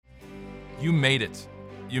You made it.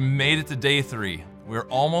 You made it to day 3. We're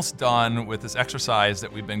almost done with this exercise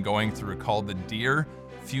that we've been going through called the Dear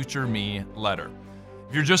Future Me letter.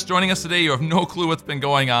 If you're just joining us today, you have no clue what's been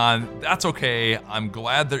going on. That's okay. I'm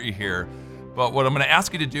glad that you're here. But what I'm going to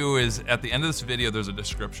ask you to do is at the end of this video, there's a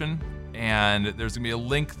description and there's going to be a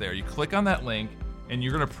link there. You click on that link and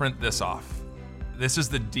you're going to print this off. This is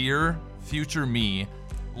the Dear Future Me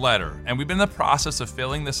letter. And we've been in the process of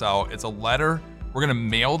filling this out. It's a letter we're gonna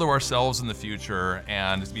mail to ourselves in the future,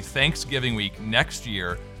 and it's gonna be Thanksgiving week next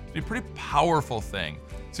year. It's gonna be a pretty powerful thing.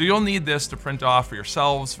 So you'll need this to print off for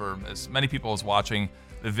yourselves, for as many people as watching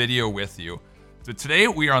the video with you. So today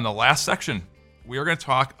we are on the last section. We are gonna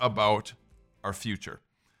talk about our future.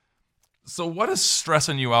 So what is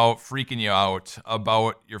stressing you out, freaking you out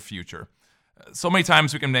about your future? So many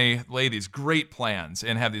times we can lay these great plans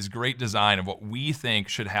and have these great design of what we think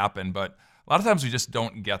should happen, but a lot of times we just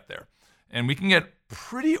don't get there. And we can get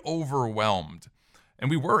pretty overwhelmed. And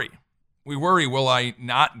we worry. We worry, will I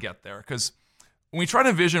not get there? Because when we try to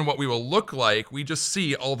envision what we will look like, we just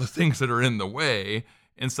see all the things that are in the way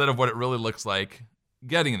instead of what it really looks like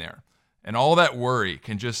getting there. And all that worry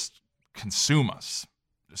can just consume us,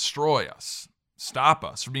 destroy us, stop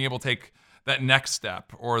us from being able to take that next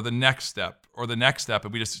step or the next step or the next step,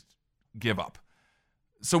 and we just give up.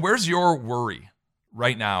 So where's your worry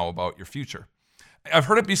right now about your future? I've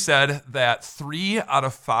heard it be said that 3 out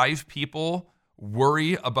of 5 people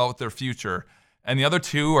worry about their future, and the other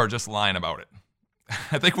 2 are just lying about it.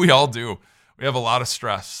 I think we all do. We have a lot of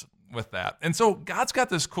stress with that. And so God's got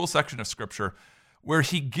this cool section of scripture where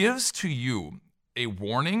he gives to you a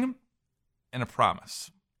warning and a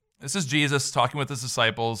promise. This is Jesus talking with his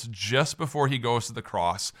disciples just before he goes to the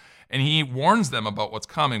cross, and he warns them about what's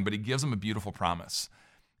coming, but he gives them a beautiful promise.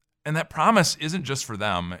 And that promise isn't just for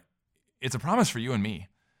them. It's a promise for you and me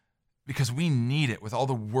because we need it with all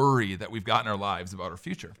the worry that we've got in our lives about our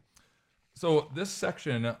future. So this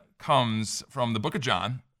section comes from the book of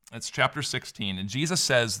John. It's chapter 16. And Jesus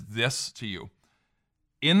says this to you.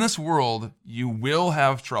 In this world, you will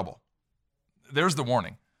have trouble. There's the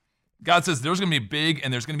warning. God says there's going to be big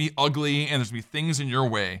and there's going to be ugly and there's going to be things in your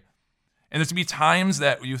way. And there's going to be times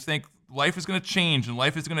that you think life is going to change and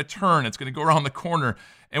life is going to turn. It's going to go around the corner.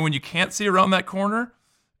 And when you can't see around that corner,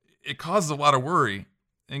 it causes a lot of worry.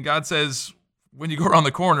 And God says, when you go around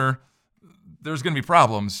the corner, there's going to be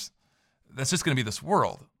problems. That's just going to be this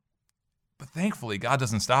world. But thankfully, God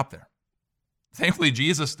doesn't stop there. Thankfully,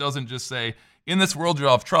 Jesus doesn't just say, in this world,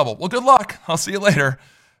 you'll have trouble. Well, good luck. I'll see you later.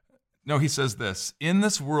 No, he says this, in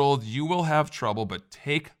this world, you will have trouble, but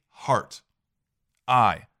take heart.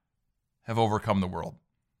 I have overcome the world.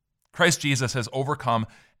 Christ Jesus has overcome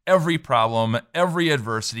every problem, every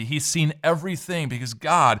adversity. He's seen everything because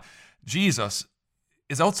God, Jesus,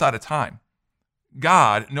 is outside of time.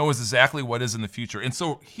 God knows exactly what is in the future. And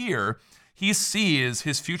so here, he sees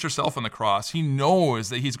his future self on the cross. He knows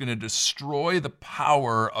that he's going to destroy the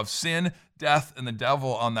power of sin, death, and the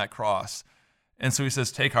devil on that cross. And so he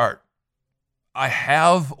says, take heart. I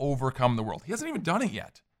have overcome the world. He hasn't even done it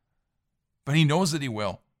yet, but he knows that he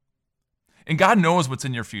will. And God knows what's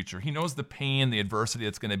in your future. He knows the pain, the adversity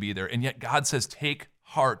that's going to be there. And yet God says, take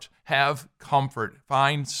heart, have comfort,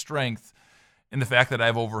 find strength in the fact that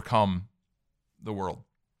I've overcome the world.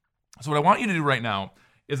 So what I want you to do right now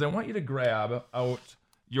is I want you to grab out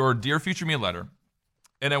your Dear Future Me letter,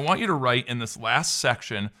 and I want you to write in this last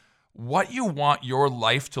section what you want your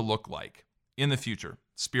life to look like in the future,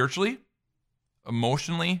 spiritually,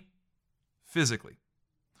 emotionally, physically.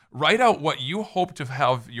 Write out what you hope to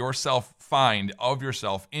have yourself find of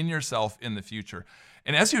yourself in the future.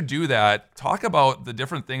 And as you do that, talk about the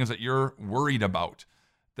different things that you're worried about,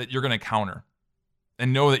 that you're going to counter.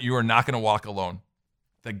 And know that you are not going to walk alone,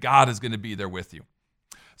 that God is going to be there with you.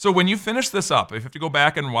 So when you finish this up, if you have to go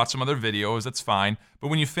back and watch some other videos, that's fine. But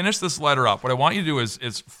when you finish this letter up, what I want you to do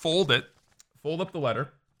is fold up the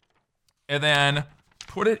letter, and then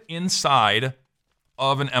put it inside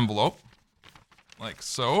of an envelope. Like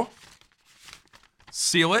so.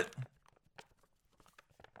 Seal it.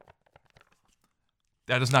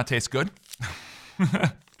 That does not taste good.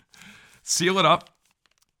 Seal it up.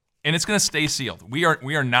 And it's going to stay sealed. We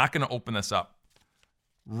are not going to open this up.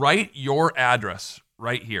 Write your address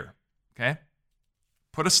right here. Okay?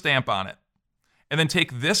 Put a stamp on it. And then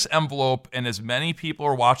take this envelope, and as many people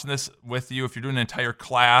are watching this with you, if you're doing an entire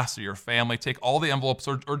class or your family, take all the envelopes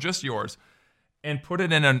or just yours and put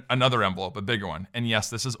it in another envelope, a bigger one. And yes,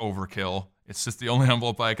 this is overkill. It's just the only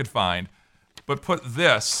envelope I could find. But put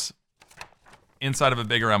this inside of a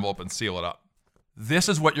bigger envelope and seal it up. This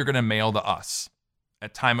is what you're going to mail to us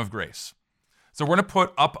at Time of Grace. So we're going to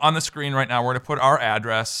put up on the screen right now, we're going to put our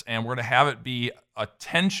address, and we're going to have it be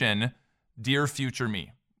attention, Dear Future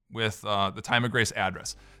Me, with the Time of Grace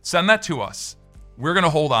address. Send that to us. We're going to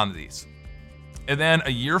hold on to these. And then a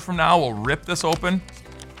year from now, we'll rip this open.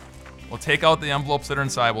 We'll take out the envelopes that are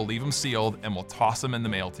inside, we'll leave them sealed, and we'll toss them in the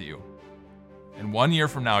mail to you. And 1 year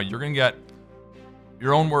from now, you're going to get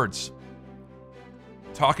your own words,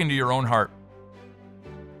 talking to your own heart,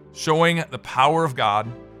 showing the power of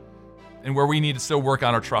God and where we need to still work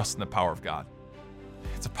on our trust in the power of God.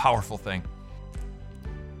 It's a powerful thing.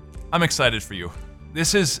 I'm excited for you.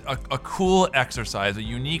 This is a cool exercise, a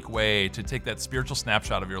unique way to take that spiritual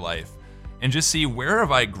snapshot of your life and just see, where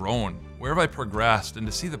have I grown? Where have I progressed? And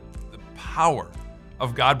to see the power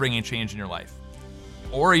of God bringing change in your life.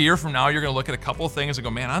 Or a year from now, you're going to look at a couple of things and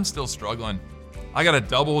go, man, I'm still struggling. I got to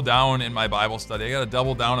double down in my Bible study. I got to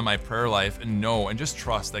double down in my prayer life, and know and just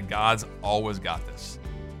trust that God's always got this.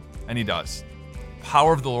 And He does. The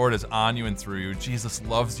power of the Lord is on you and through you. Jesus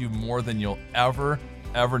loves you more than you'll ever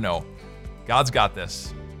know. God's got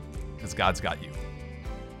this because God's got you.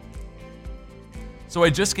 So I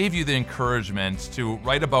just gave you the encouragement to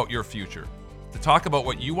write about your future, to talk about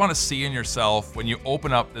what you want to see in yourself when you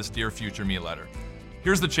open up this Dear Future Me letter.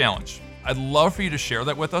 Here's the challenge. I'd love for you to share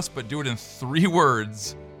that with us, but do it in 3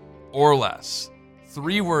 words or less.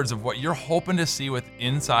 3 words of what you're hoping to see with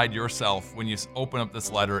inside yourself when you open up this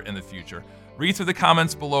letter in the future. Read through the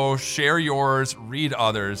comments below, share yours, read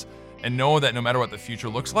others, and know that no matter what the future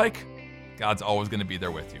looks like, God's always going to be there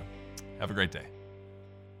with you. Have a great day.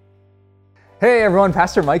 Hey everyone,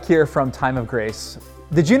 Pastor Mike here from Time of Grace.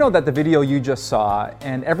 Did you know that the video you just saw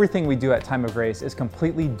and everything we do at Time of Grace is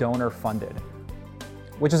completely donor funded?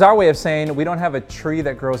 Which is our way of saying we don't have a tree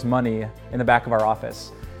that grows money in the back of our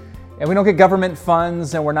office. And we don't get government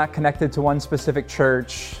funds, and we're not connected to one specific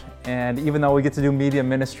church. And even though we get to do media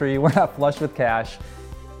ministry, we're not flush with cash.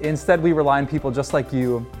 Instead, we rely on people just like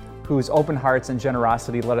you, whose open hearts and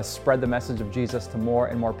generosity let us spread the message of Jesus to more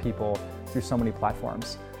and more people through so many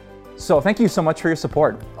platforms. So thank you so much for your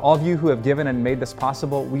support. All of you who have given and made this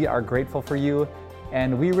possible, we are grateful for you,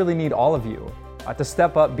 and we really need all of you to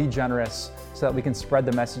step up, be generous, so that we can spread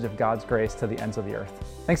the message of God's grace to the ends of the earth.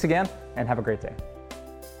 Thanks again, and have a great day.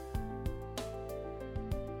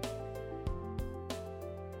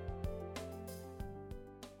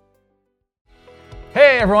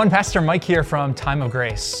 Hey everyone, Pastor Mike here from Time of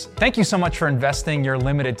Grace. Thank you so much for investing your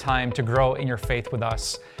limited time to grow in your faith with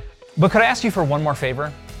us. But could I ask you for one more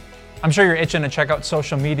favor? I'm sure you're itching to check out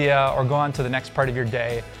social media or go on to the next part of your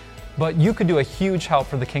day, but you could do a huge help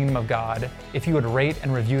for the kingdom of God if you would rate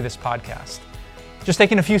and review this podcast. Just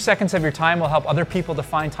taking a few seconds of your time will help other people to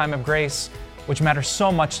find Time of Grace, which matters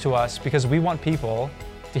so much to us because we want people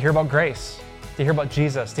to hear about grace, to hear about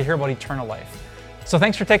Jesus, to hear about eternal life. So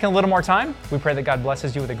thanks for taking a little more time. We pray that God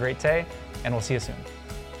blesses you with a great day, and we'll see you soon.